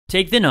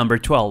Take the number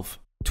 12.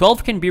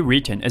 12 can be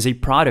written as a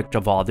product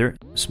of other,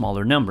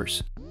 smaller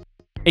numbers.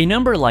 A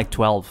number like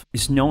 12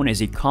 is known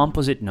as a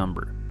composite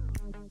number.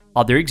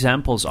 Other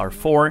examples are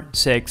 4,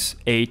 6,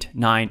 8,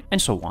 9,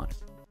 and so on.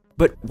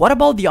 But what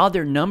about the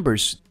other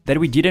numbers that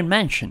we didn't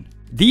mention?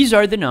 These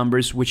are the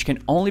numbers which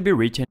can only be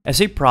written as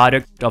a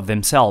product of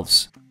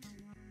themselves.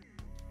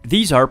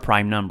 These are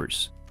prime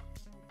numbers.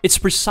 Its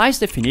precise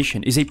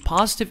definition is a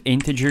positive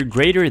integer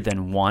greater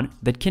than 1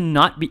 that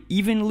cannot be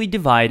evenly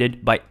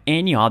divided by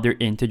any other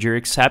integer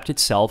except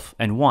itself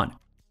and 1.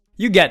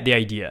 You get the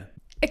idea.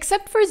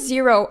 Except for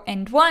 0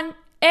 and 1,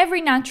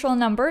 every natural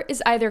number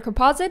is either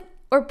composite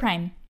or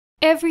prime.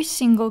 Every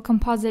single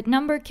composite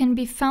number can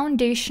be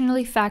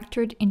foundationally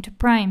factored into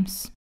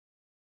primes.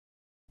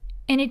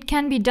 And it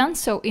can be done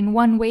so in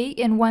one way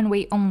and one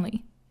way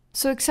only.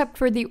 So except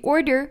for the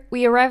order,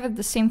 we arrive at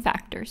the same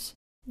factors.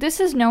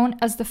 This is known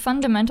as the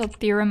fundamental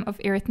theorem of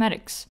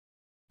arithmetics.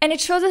 And it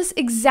shows us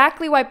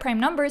exactly why prime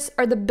numbers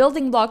are the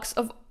building blocks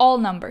of all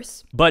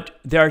numbers. But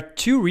there are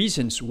two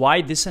reasons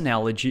why this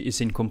analogy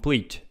is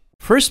incomplete.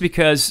 First,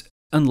 because,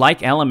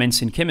 unlike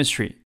elements in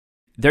chemistry,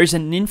 there's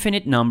an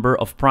infinite number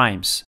of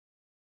primes.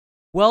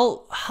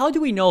 Well, how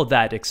do we know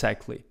that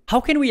exactly?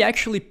 How can we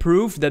actually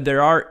prove that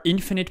there are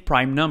infinite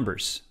prime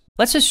numbers?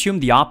 Let's assume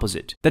the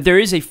opposite, that there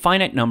is a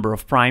finite number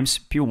of primes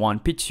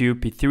p1, p2,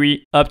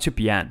 p3, up to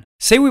pn.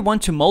 Say we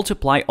want to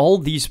multiply all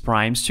these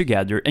primes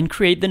together and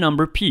create the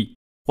number p.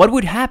 What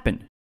would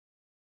happen?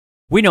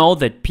 We know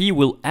that p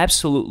will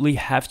absolutely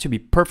have to be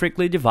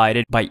perfectly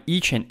divided by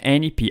each and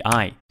any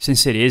pi,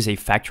 since it is a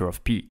factor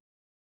of p.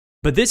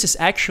 But this is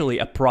actually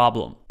a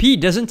problem. P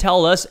doesn't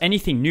tell us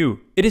anything new.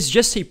 It is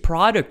just a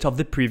product of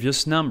the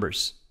previous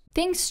numbers.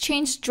 Things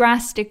change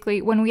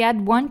drastically when we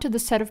add 1 to the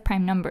set of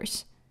prime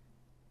numbers.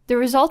 The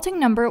resulting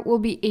number will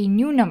be a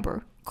new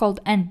number, called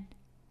n.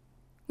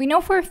 We know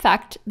for a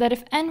fact that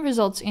if n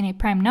results in a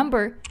prime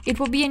number, it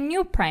will be a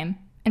new prime,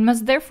 and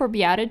must therefore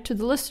be added to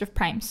the list of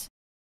primes.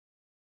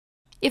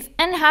 If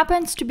n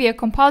happens to be a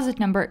composite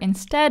number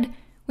instead,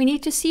 we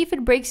need to see if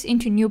it breaks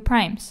into new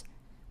primes,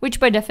 which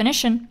by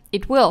definition,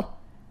 it will.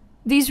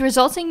 These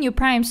resulting new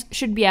primes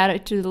should be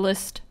added to the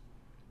list.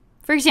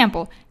 For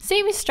example,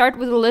 say we start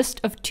with a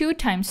list of 2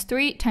 times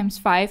 3 times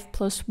 5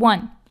 plus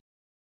 1.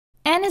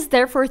 n is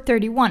therefore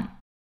 31.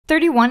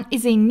 31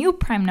 is a new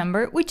prime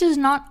number which is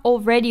not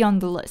already on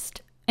the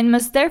list, and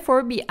must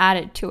therefore be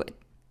added to it.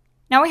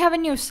 Now we have a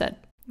new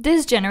set.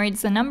 This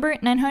generates the number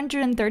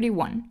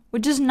 931,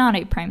 which is not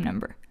a prime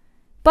number.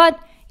 But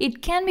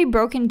it can be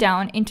broken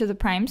down into the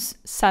primes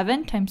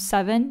 7 times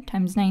 7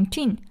 times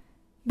 19,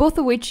 both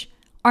of which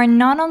are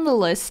not on the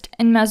list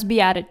and must be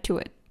added to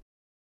it.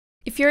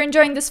 If you're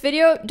enjoying this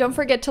video, don't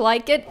forget to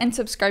like it and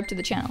subscribe to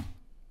the channel.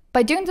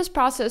 By doing this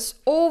process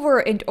over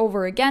and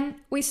over again,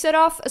 we set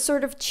off a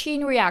sort of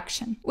chain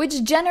reaction,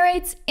 which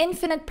generates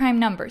infinite prime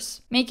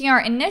numbers, making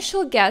our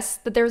initial guess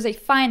that there is a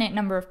finite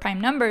number of prime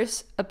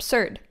numbers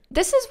absurd.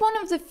 This is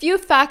one of the few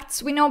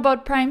facts we know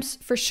about primes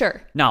for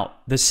sure. Now,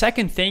 the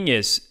second thing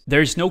is,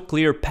 there's no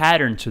clear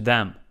pattern to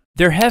them.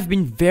 There have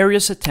been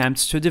various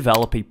attempts to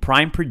develop a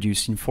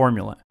prime-producing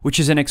formula, which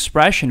is an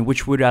expression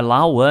which would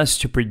allow us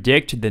to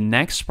predict the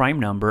next prime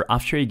number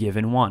after a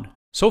given one.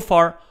 So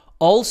far,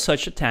 all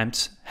such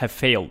attempts have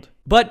failed.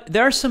 But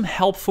there are some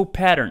helpful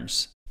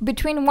patterns.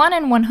 Between 1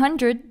 and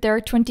 100, there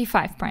are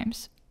 25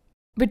 primes.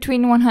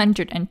 Between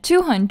 100 and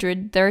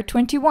 200, there are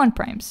 21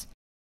 primes.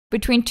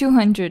 Between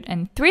 200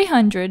 and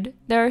 300,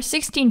 there are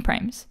 16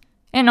 primes.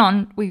 And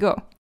on we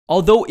go.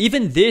 Although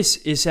even this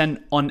is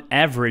an on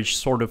average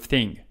sort of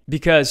thing,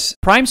 because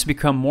primes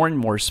become more and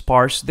more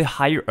sparse the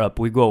higher up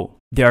we go.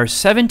 There are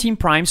 17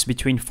 primes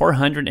between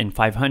 400 and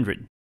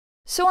 500.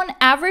 So on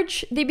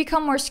average, they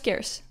become more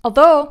scarce.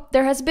 Although,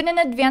 there has been an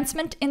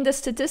advancement in the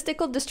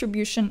statistical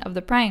distribution of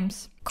the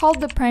primes, called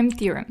the prime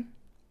theorem.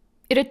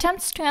 It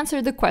attempts to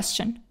answer the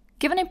question,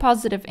 given a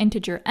positive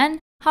integer n,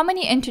 how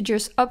many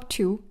integers up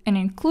to and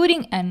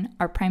including n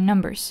are prime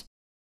numbers?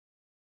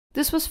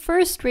 This was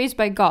first raised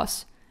by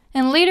Gauss,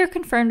 and later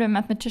confirmed by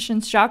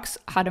mathematicians Jacques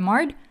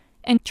Hadamard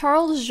and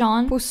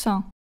Charles-Jean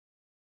Poisson.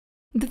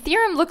 The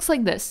theorem looks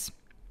like this.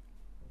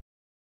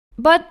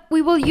 But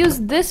we will use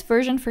this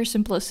version for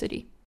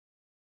simplicity.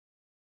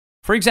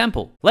 For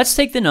example, let's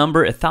take the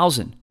number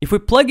 1000. If we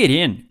plug it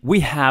in,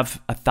 we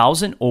have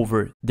 1000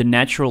 over the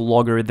natural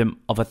logarithm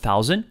of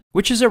 1000,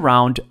 which is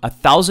around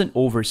 1000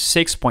 over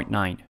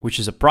 6.9, which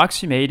is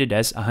approximated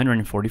as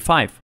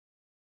 145.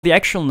 The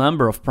actual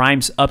number of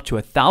primes up to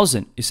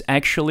 1000 is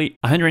actually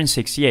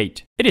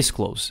 168. It is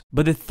close,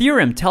 but the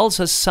theorem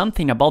tells us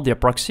something about the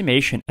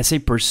approximation as a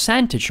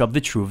percentage of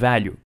the true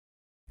value.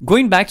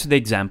 Going back to the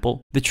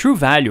example, the true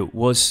value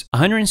was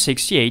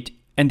 168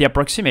 and the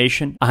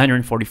approximation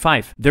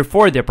 145.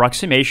 Therefore, the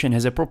approximation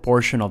has a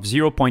proportion of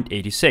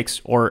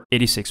 0.86 or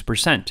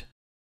 86%.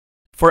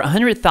 For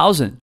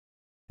 100,000,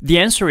 the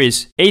answer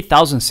is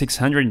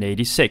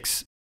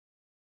 8,686.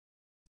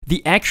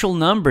 The actual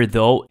number,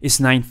 though,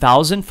 is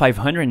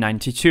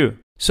 9,592.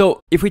 So,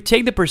 if we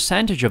take the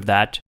percentage of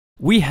that,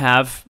 we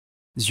have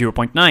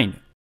 0.9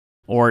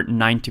 or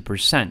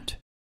 90%.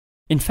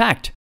 In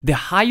fact, the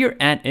higher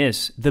n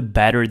is, the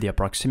better the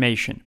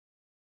approximation.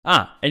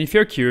 And if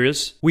you're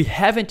curious, we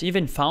haven't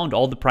even found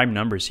all the prime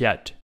numbers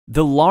yet.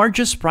 The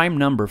largest prime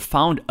number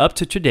found up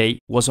to today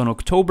was on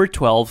October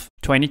 12,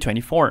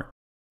 2024.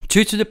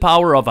 2 to the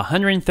power of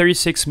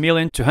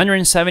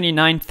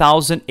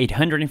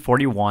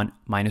 136,279,841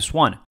 minus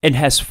 1, and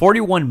has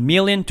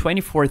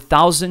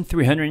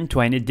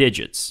 41,024,320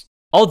 digits.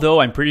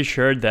 Although I'm pretty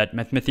sure that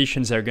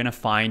mathematicians are gonna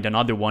find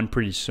another one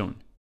pretty soon.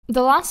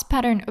 The last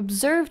pattern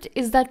observed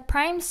is that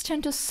primes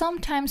tend to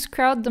sometimes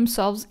crowd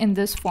themselves in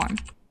this form,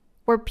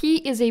 where p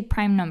is a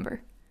prime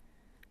number.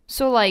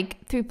 So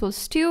like 3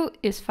 plus 2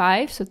 is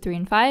 5, so 3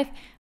 and 5.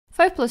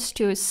 5 plus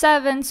 2 is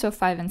 7, so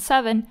 5 and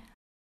 7.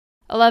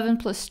 11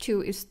 plus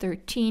 2 is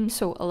 13,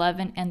 so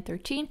 11 and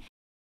 13.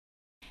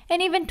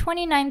 And even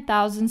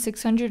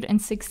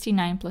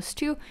 29,669 plus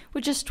 2,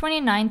 which is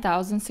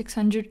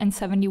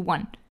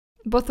 29,671,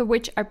 both of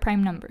which are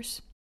prime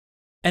numbers.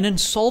 An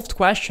unsolved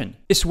question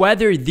is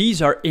whether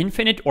these are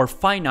infinite or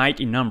finite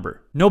in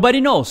number.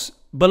 Nobody knows,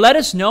 but let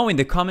us know in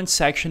the comments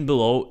section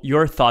below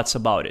your thoughts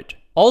about it.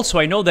 Also,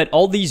 I know that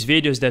all these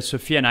videos that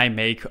Sophia and I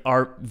make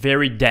are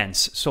very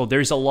dense, so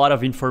there's a lot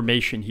of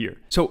information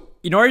here. So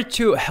in order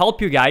to help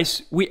you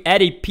guys, we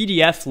add a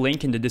PDF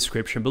link in the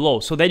description below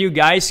so that you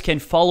guys can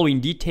follow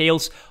in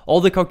details all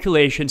the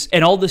calculations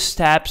and all the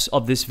steps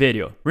of this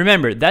video.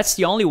 Remember, that's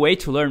the only way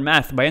to learn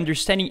math, by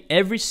understanding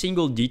every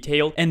single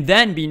detail and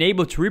then being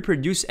able to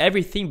reproduce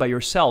everything by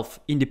yourself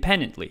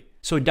independently.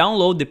 So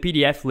download the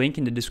PDF link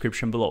in the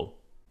description below.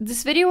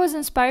 This video was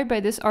inspired by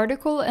this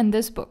article and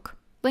this book.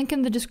 Link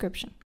in the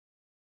description.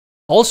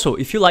 Also,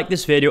 if you like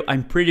this video,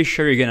 I'm pretty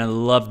sure you're gonna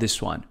love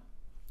this one.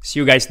 See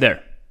you guys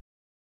there.